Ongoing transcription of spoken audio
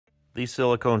These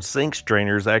silicone sink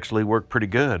strainers actually work pretty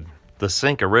good. The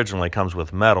sink originally comes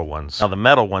with metal ones. Now the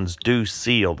metal ones do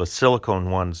seal, the silicone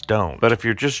ones don't. But if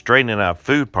you're just straightening out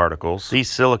food particles,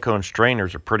 these silicone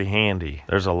strainers are pretty handy.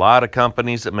 There's a lot of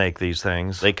companies that make these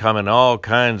things. They come in all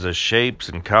kinds of shapes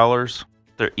and colors.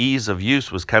 Their ease of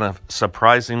use was kind of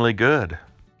surprisingly good.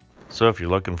 So if you're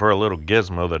looking for a little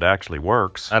gizmo that actually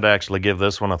works, I'd actually give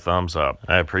this one a thumbs up.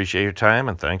 I appreciate your time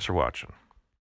and thanks for watching.